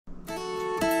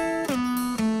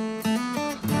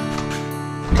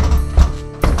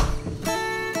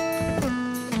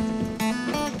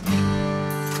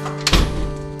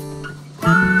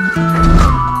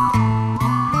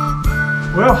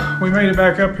we made it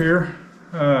back up here.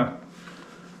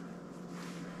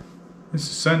 This is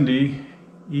Sunday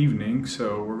evening,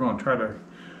 so we're going to try to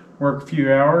work a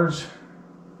few hours.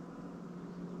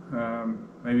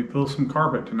 Maybe pull some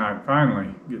carpet tonight,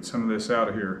 finally. Get some of this out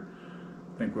of here.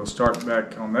 I think we'll start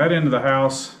back on that end of the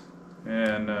house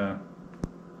and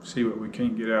see what we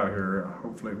can't get out of here.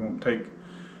 Hopefully it won't take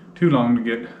too long to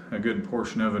get a good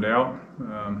portion of it out.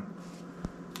 I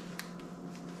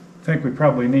think we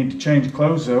probably need to change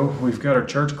clothes though. We've got our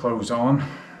church clothes on.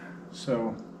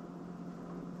 So,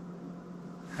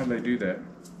 how'd they do that?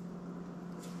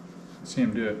 Let's see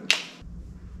him do it.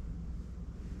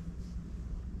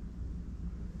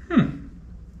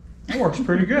 That works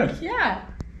pretty good. Yeah.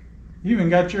 You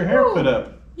even got your hair put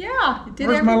up. Yeah, it did.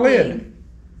 Where's my lid?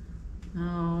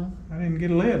 Oh. I didn't get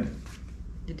a lid.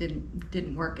 It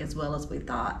didn't work as well as we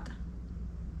thought.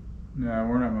 No,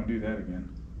 we're not going to do that again.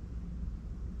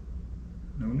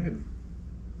 No lid.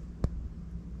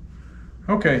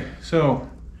 Okay, so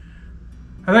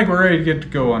I think we're ready to get to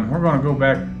going. We're going to go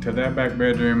back to that back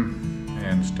bedroom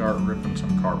and start ripping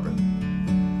some carpet.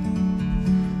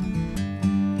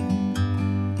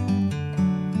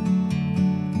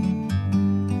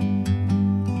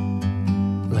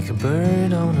 Like a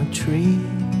bird on a tree,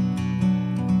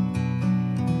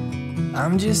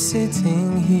 I'm just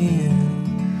sitting here.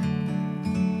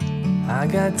 I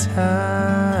got time,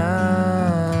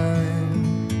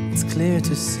 it's clear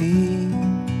to see.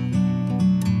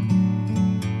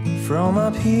 From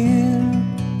up here,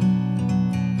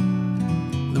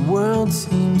 the world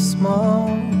seems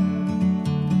small.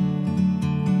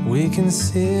 We can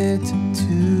sit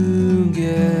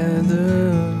together.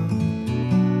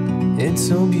 It's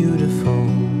so beautiful,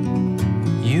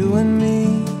 you and me.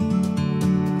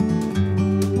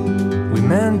 We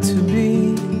meant to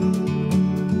be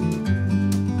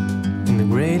in the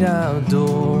great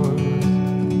outdoors,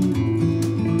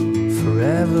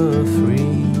 forever free.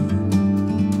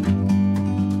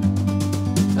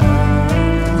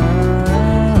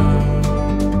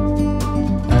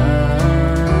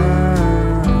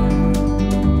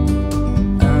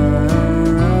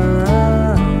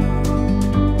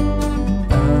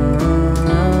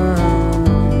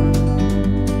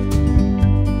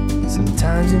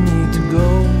 Sometimes you need to go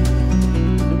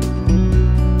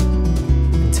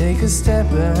and take a step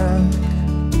back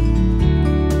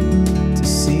to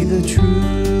see the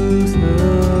truth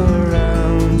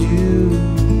around you.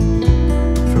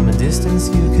 From a distance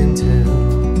you can tell.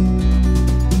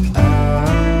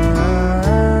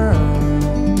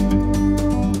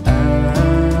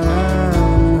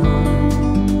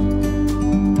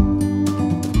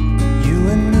 You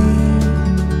and me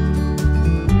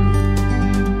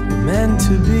were meant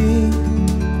to be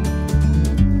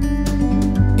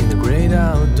in the great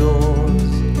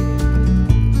outdoors,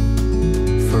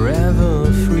 forever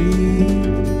free.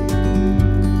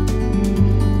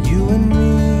 You and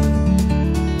me,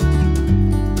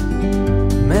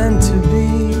 meant to be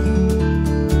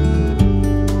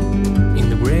in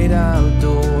the great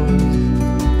outdoors,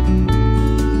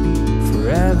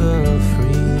 forever free.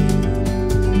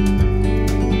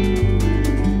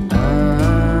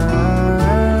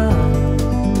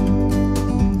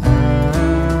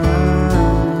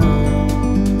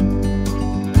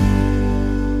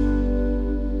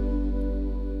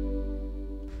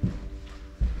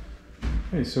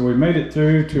 Okay, so we made it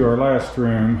through to our last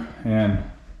room, and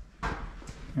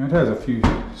it has a few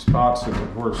spots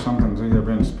of where something's either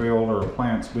been spilled or a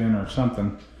plant's been or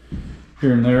something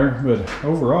here and there, but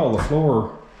overall the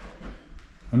floor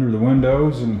under the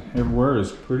windows and everywhere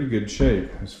is pretty good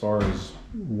shape as far as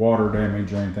water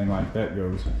damage or anything like that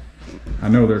goes. I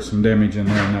know there's some damage in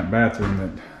there in that bathroom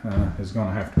that is going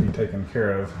to have to be taken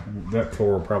care of. That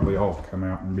floor will probably all come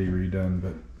out and be redone,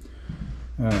 but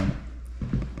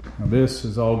now this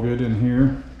is all good in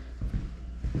here,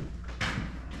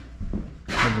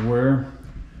 everywhere,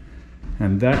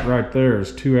 and that right there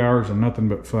is 2 hours of nothing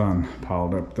but fun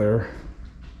piled up there.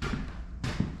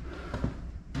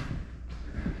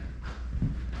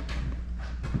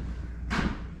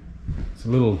 It's a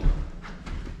little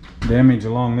damage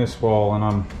along this wall,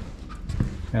 and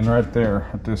right there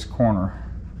at this corner.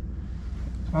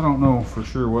 I don't know for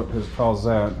sure what has caused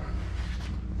that.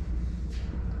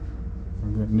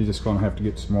 I'm just going to have to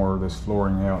get some more of this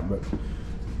flooring out, but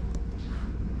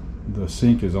the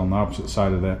sink is on the opposite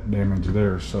side of that damage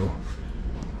there, so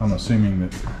I'm assuming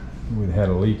that we'd had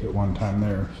a leak at one time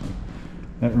there. So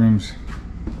that room's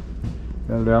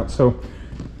got it out. So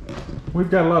we've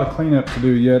got a lot of cleanup to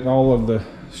do yet. All of the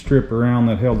strip around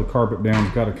that held the carpet down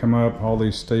has got to come up. All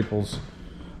these staples,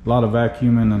 a lot of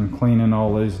vacuuming and cleaning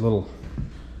all these little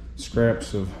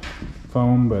scraps of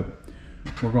foam, but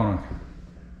we're gonna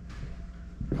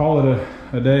call it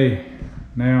a day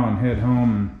now and head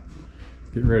home and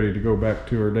get ready to go back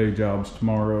to our day jobs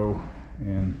tomorrow.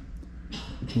 And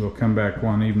we'll come back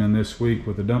one evening this week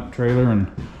with a dump trailer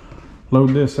and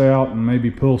load this out and maybe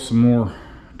pull some more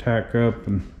tack up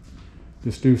and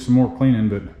just do some more cleaning.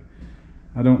 But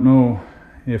I don't know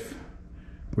if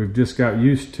we've just got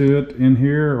used to it in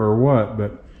here or what,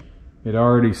 but it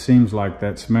already seems like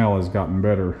that smell has gotten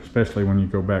better, especially when you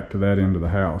go back to that end of the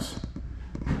house.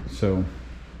 So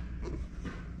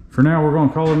for now, we're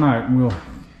gonna call it a night, and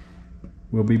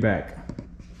we'll be back.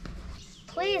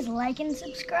 Please like and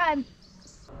subscribe.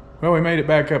 Well, we made it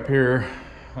back up here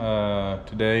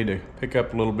today to pick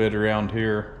up a little bit around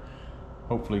here.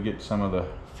 Hopefully get some of the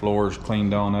floors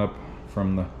cleaned on up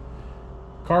from the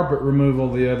carpet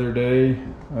removal the other day.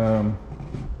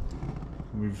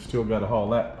 We've still got to haul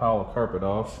that pile of carpet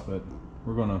off, but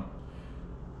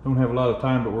don't have a lot of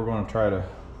time, but we're gonna try to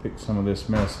pick some of this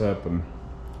mess up and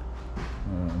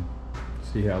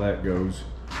see how that goes.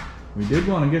 We did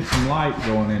want to get some light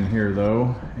going in here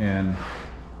though, and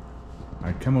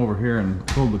I come over here and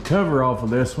pulled the cover off of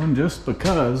this one just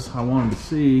because I wanted to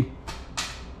see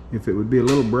if it would be a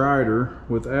little brighter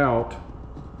without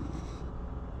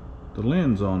the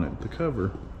lens on it, the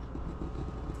cover.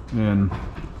 And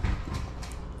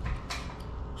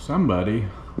somebody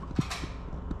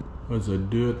was a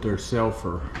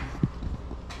do-it-yourselfer.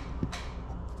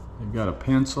 They've got a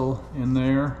pencil in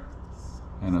there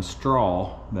and a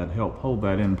straw that help hold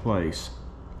that in place.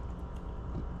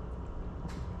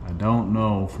 I don't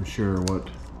know for sure what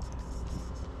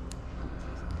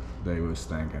they was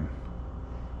thinking,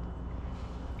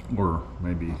 or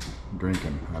maybe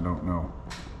drinking, I don't know.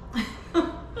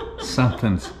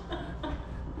 Something's,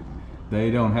 they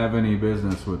don't have any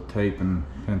business with tape and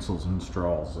pencils and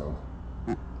straws, so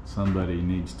somebody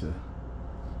needs to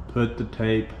put the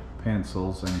tape,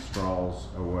 pencils, and straws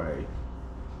away.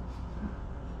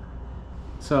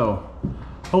 So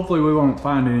hopefully we won't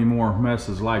find any more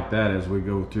messes like that as we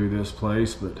go through this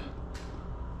place, but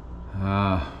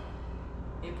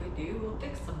If we do, we'll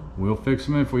fix them. we'll fix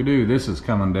them if we do. This is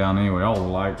coming down anyway. All the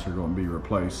lights are going to be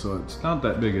replaced, so it's not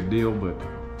that big a deal, but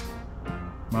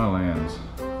my lands.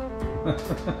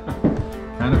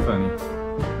 Kind of funny.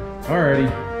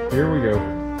 Alrighty, here we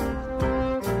go.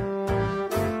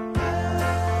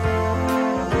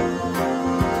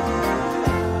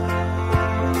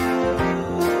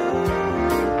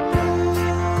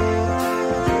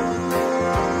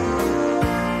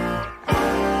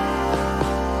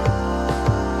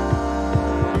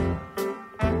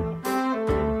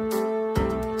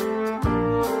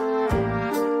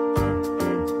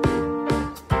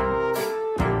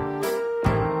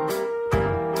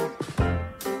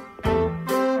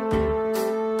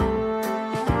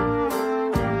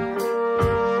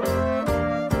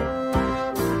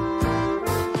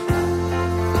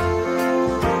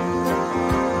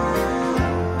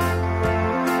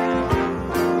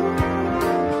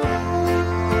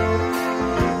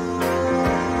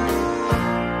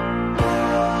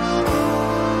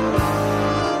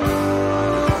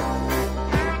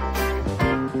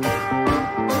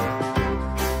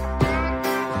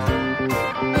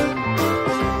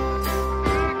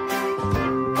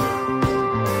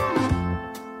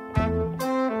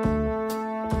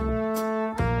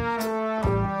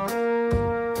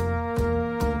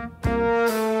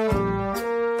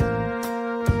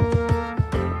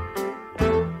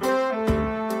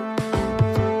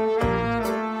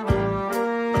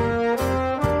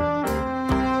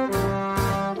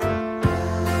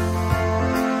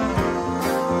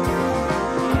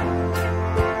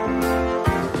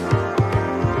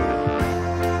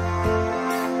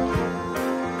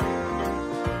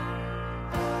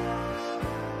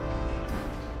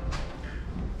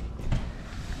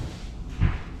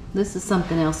 This is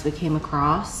something else we came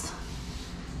across.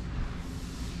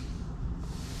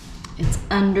 It's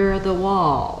under the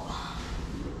wall.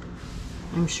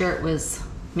 I'm sure it was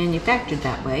manufactured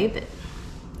that way, but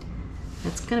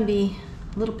it's gonna be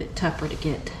a little bit tougher to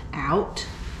get out.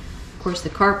 Of course, the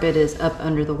carpet is up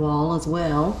under the wall as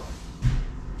well.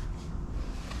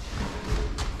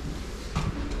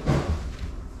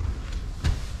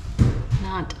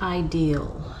 Not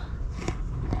ideal.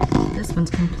 This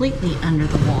one's completely under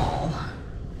the wall.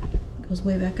 Goes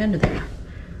way back under there.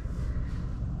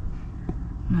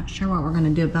 Not sure what we're gonna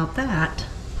do about that.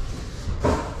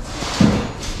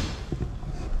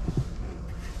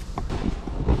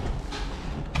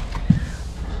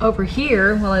 Over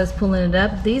here, while I was pulling it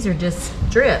up, these are just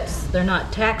strips. They're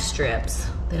not tack strips.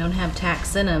 They don't have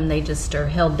tacks in them. They just are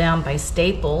held down by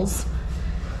staples.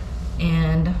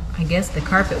 And I I guess the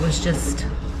carpet was just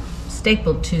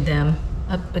stapled to them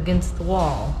up against the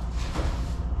wall.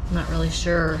 I'm not really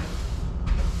sure.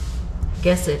 I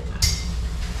guess it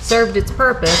served its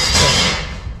purpose,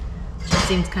 but it just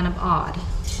seems kind of odd.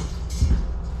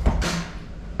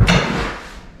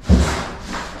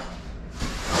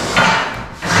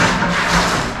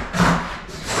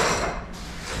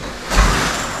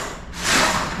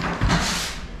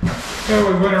 So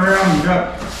we went around and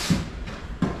got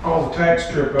all the tack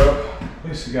strip up. At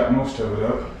least we got most of it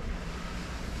up.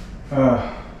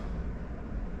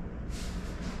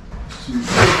 Some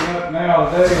picking up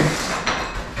now today.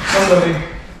 Somebody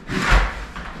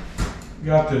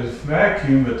got the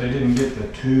vacuum, but they didn't get the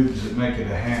tubes that make it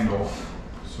a handle.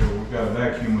 So we've got a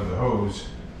vacuum with a hose.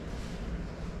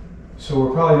 So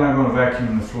we're probably not going to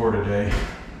vacuum the floor today.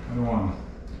 I don't want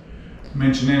to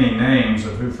mention any names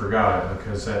of who forgot it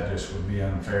because that just would be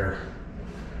unfair.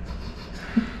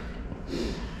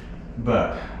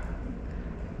 But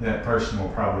that person will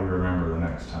probably remember the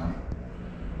next time.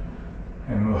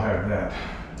 And we'll have that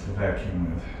to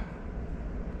vacuum with.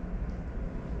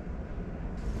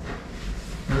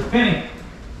 There's Penny.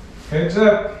 Heads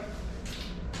up.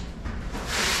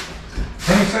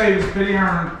 Penny saves, Penny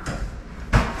earned.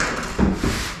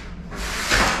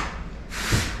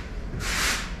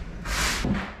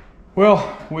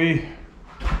 Well, we've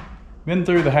been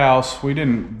through the house. We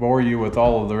didn't bore you with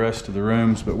all of the rest of the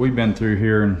rooms, but we've been through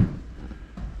here and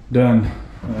done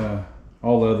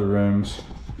all the other rooms.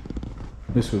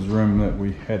 This was the room that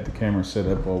we had the camera set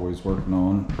up while we was working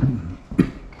on.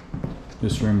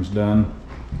 This room's done.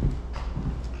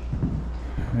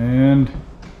 And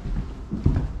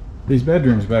these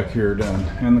bedrooms back here are done,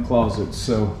 and the closets.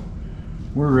 So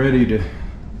we're ready to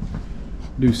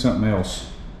do something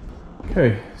else.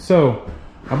 Okay, so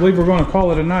I believe we're going to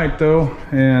call it a night though,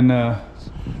 and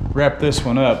wrap this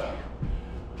one up.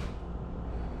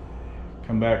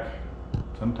 Come back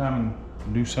sometime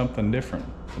and do something different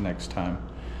the next time.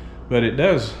 But it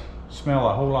does smell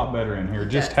a whole lot better in here.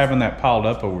 Just having that piled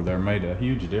up over there made a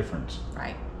huge difference.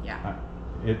 Right, yeah.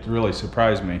 It really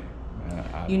surprised me.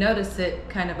 You notice it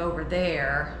kind of over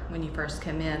there when you first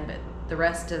come in, but the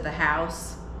rest of the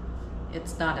house,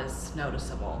 it's not as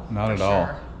noticeable. Not at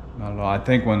all. Not at all. I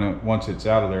think once it's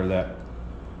out of there, that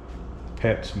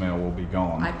pet smell will be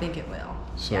gone. I think it will.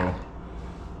 So,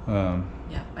 yeah.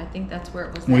 Yeah, I think that's where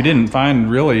it was. We didn't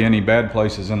find really any bad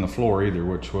places in the floor either,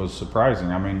 which was surprising.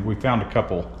 I mean, we found a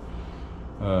couple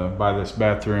by this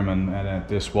bathroom and at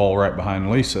this wall right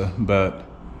behind Lisa, but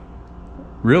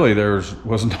really there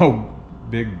was no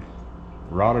big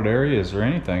rotted areas or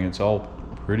anything. It's all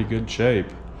pretty good shape.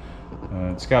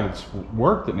 It's got its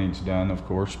work that needs done, of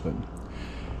course, but.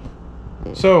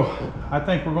 So I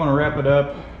think we're going to wrap it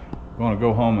up. We're going to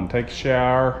go home and take a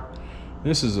shower.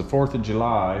 This is the 4th of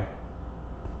July.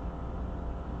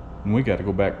 And we got to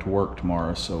go back to work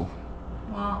tomorrow, so.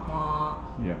 Wah, wah.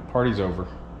 Yeah, party's over.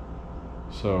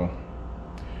 So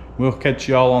we'll catch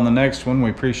y'all on the next one. We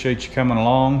appreciate you coming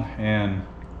along, and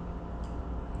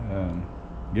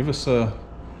give us a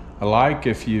like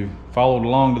if you followed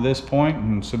along to this point,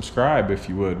 and subscribe if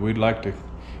you would. We'd like to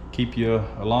keep you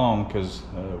along because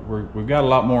we've got a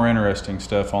lot more interesting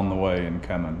stuff on the way and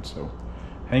coming. So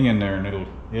hang in there, and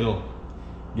it'll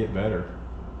get better.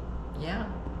 Yeah,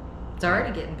 it's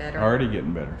already getting better. Already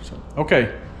getting better. So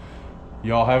okay,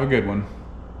 y'all have a good one.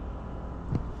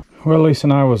 Well, Lisa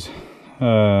and I was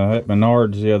at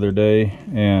Menards the other day,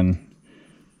 and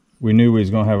we knew we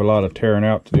was going to have a lot of tearing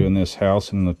out to do in this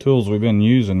house, and the tools we've been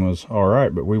using was all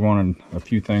right, but we wanted a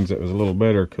few things that was a little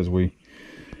better because we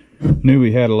knew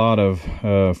we had a lot of,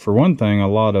 for one thing, a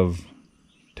lot of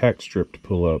tack strip to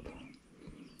pull up,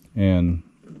 and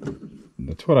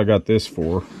that's what I got this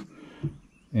for.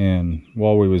 And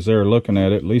while we was there looking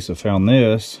at it, Lisa found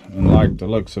this and liked the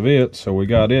looks of it, so we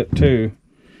got it too.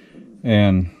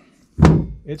 And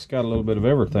it's got a little bit of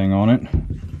everything on it,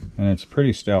 and it's a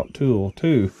pretty stout tool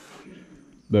too.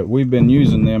 But we've been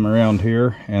using them around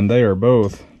here, and they are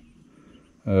both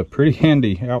pretty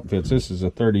handy outfits. This is a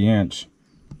 30-inch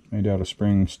made out of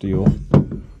spring steel,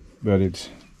 but it's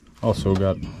also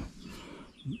got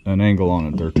an angle on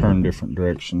it. They're turned different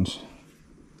directions,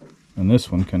 and this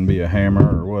one can be a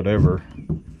hammer or whatever,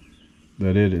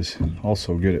 but it is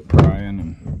also good at prying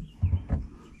and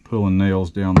pulling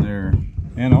nails down there,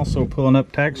 and also pulling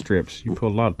up tack strips. You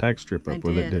pulled a lot of tack strip up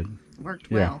with it, didn't you? Worked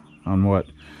well. On what?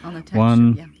 On the tack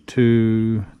One, strip, yeah.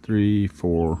 2, 3,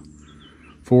 4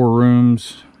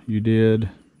 rooms you did,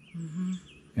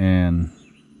 and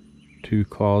 2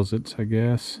 closets, I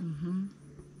guess.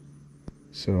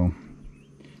 So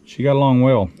she got along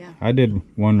well. Yeah. I did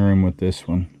one room with this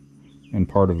one and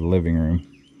part of the living room.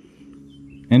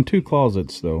 And 2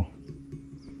 closets though.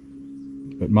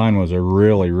 But mine was a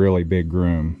really, really big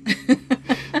room.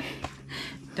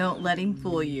 Don't let him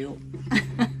fool you.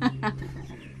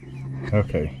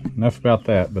 Okay, enough about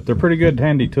that. But they're pretty good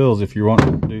handy tools if you want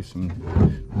to do some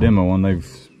demo, and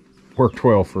they've worked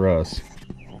well for us.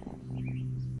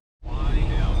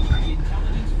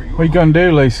 What you gonna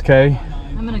do, Lisa Kay?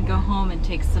 I'm gonna go home and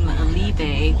take some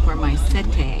Aleve for my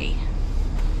sete.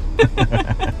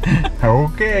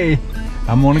 Okay,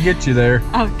 I'm gonna get you there.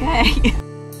 Okay.